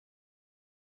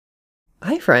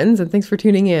Hi friends, and thanks for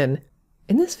tuning in.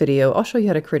 In this video, I'll show you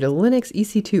how to create a Linux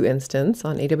EC2 instance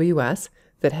on AWS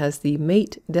that has the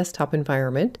Mate desktop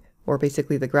environment, or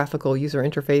basically the graphical user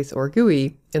interface or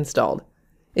GUI, installed.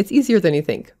 It's easier than you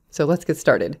think, so let's get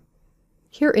started.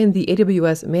 Here in the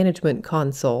AWS Management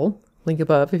Console, link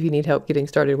above if you need help getting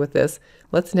started with this,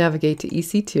 let's navigate to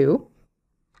EC2.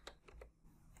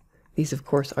 These, of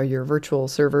course, are your virtual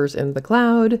servers in the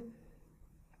cloud,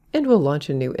 and we'll launch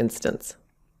a new instance.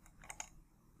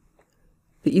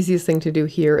 The easiest thing to do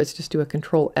here is just do a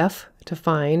Control F to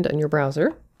find on your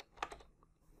browser.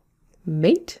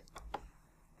 Mate.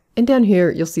 And down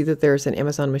here, you'll see that there's an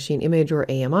Amazon Machine Image or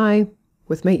AMI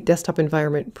with Mate desktop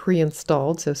environment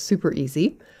pre-installed, so super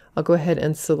easy. I'll go ahead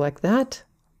and select that.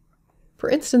 For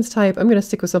instance type, I'm going to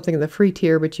stick with something in the free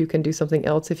tier, but you can do something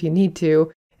else if you need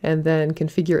to, and then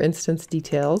configure instance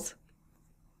details.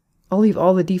 I'll leave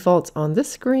all the defaults on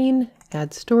this screen,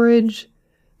 add storage.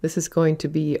 This is going to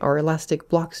be our Elastic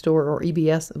Block Store or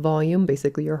EBS volume,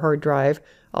 basically your hard drive.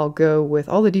 I'll go with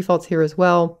all the defaults here as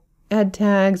well. Add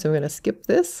tags, I'm going to skip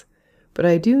this, but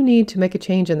I do need to make a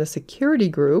change in the security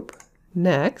group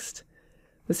next.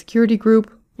 The security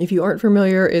group, if you aren't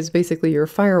familiar, is basically your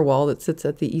firewall that sits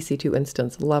at the EC2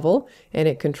 instance level, and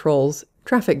it controls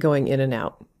traffic going in and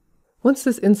out. Once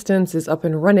this instance is up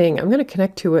and running, I'm going to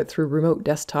connect to it through Remote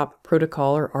Desktop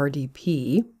Protocol or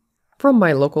RDP from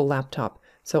my local laptop.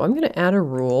 So I'm going to add a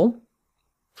rule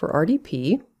for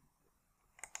RDP,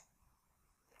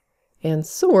 and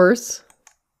source,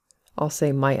 I'll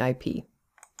say my IP.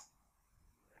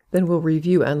 Then we'll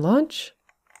review and launch,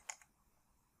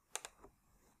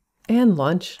 and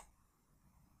launch.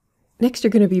 Next, you're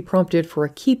going to be prompted for a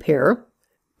key pair.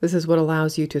 This is what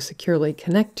allows you to securely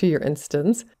connect to your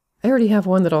instance. I already have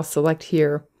one that I'll select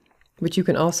here, but you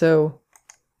can also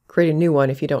create a new one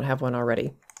if you don't have one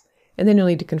already. And then you'll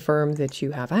need to confirm that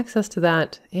you have access to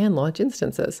that and launch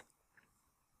instances.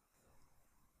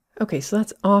 Okay, so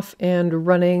that's off and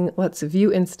running. Let's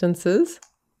view instances.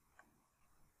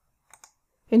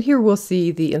 And here we'll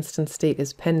see the instance state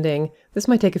is pending. This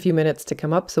might take a few minutes to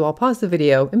come up, so I'll pause the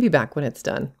video and be back when it's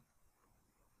done.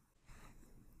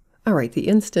 All right, the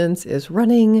instance is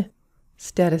running.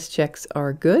 Status checks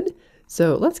are good.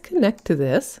 So let's connect to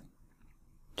this.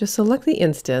 Just select the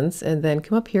instance and then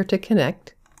come up here to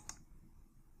connect.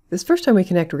 This first time we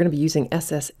connect, we're going to be using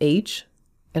SSH,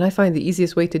 and I find the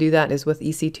easiest way to do that is with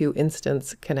EC2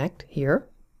 Instance Connect here.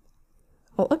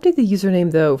 I'll update the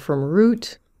username though from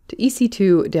root to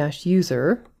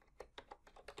EC2-user.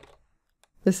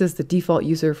 This is the default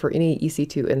user for any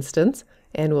EC2 instance,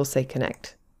 and we'll say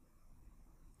connect.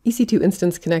 EC2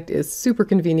 Instance Connect is super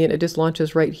convenient. It just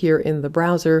launches right here in the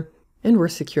browser, and we're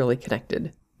securely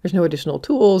connected. There's no additional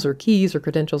tools or keys or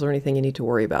credentials or anything you need to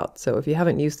worry about. So if you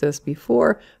haven't used this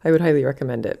before, I would highly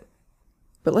recommend it.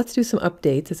 But let's do some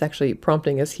updates. It's actually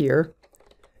prompting us here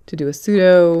to do a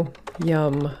sudo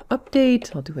yum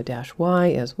update. I'll do a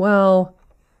 -y as well.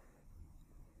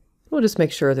 We'll just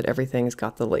make sure that everything's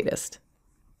got the latest.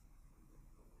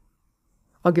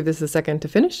 I'll give this a second to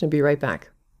finish and be right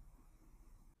back.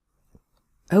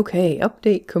 Okay,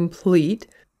 update complete.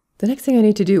 The next thing I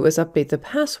need to do is update the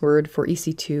password for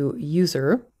EC2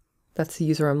 user. That's the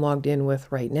user I'm logged in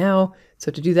with right now. So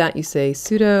to do that, you say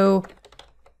sudo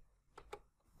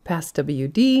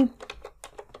passwd,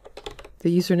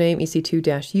 the username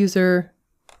EC2-user.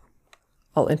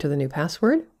 I'll enter the new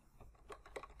password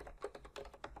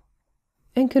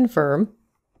and confirm.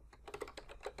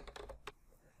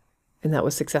 And that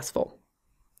was successful.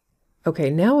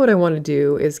 Okay, now what I want to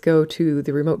do is go to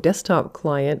the remote desktop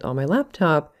client on my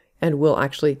laptop, and we'll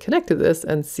actually connect to this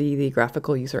and see the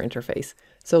graphical user interface.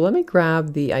 So let me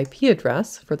grab the IP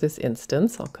address for this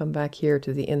instance. I'll come back here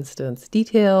to the instance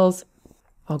details.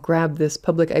 I'll grab this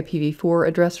public IPv4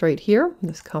 address right here.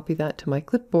 Just copy that to my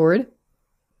clipboard.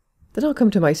 Then I'll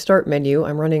come to my start menu.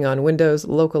 I'm running on Windows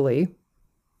locally.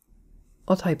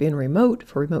 I'll type in remote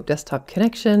for remote desktop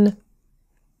connection.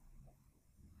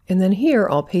 And then here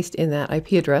I'll paste in that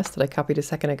IP address that I copied a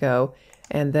second ago.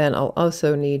 And then I'll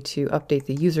also need to update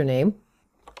the username.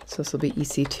 So this will be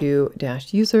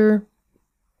EC2-user,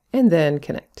 and then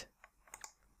connect.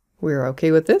 We're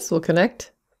okay with this, we'll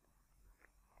connect.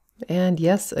 And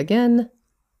yes, again.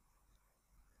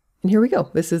 And here we go.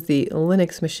 This is the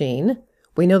Linux machine.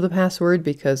 We know the password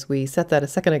because we set that a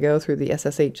second ago through the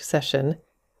SSH session.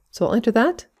 So I'll enter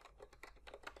that.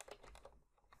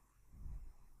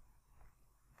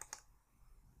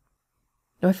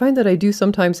 Now I find that I do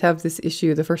sometimes have this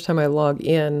issue the first time I log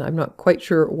in. I'm not quite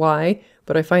sure why,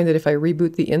 but I find that if I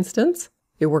reboot the instance,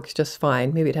 it works just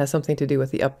fine. Maybe it has something to do with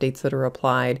the updates that are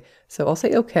applied. So I'll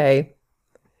say OK.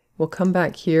 We'll come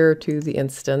back here to the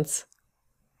instance,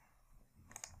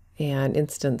 and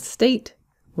instance state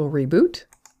will reboot.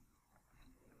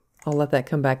 I'll let that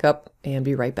come back up and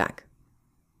be right back.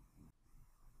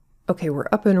 Okay, we're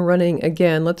up and running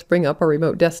again. Let's bring up our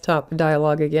remote desktop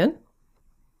dialog again.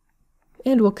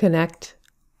 And we'll connect.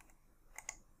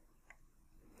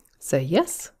 Say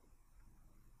yes.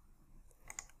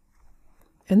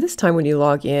 And this time when you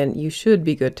log in, you should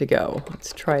be good to go.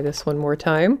 Let's try this one more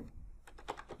time.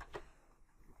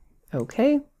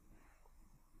 Okay.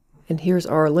 And here's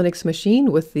our Linux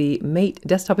machine with the Mate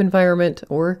desktop environment,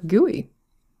 or GUI.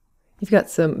 You've got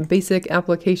some basic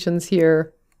applications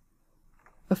here,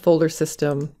 a folder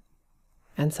system,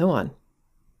 and so on.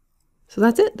 So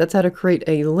that's it. That's how to create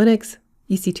a Linux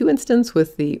EC2 instance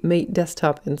with the Mate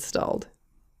desktop installed.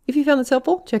 If you found this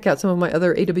helpful, check out some of my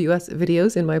other AWS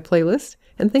videos in my playlist,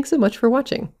 and thanks so much for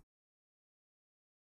watching.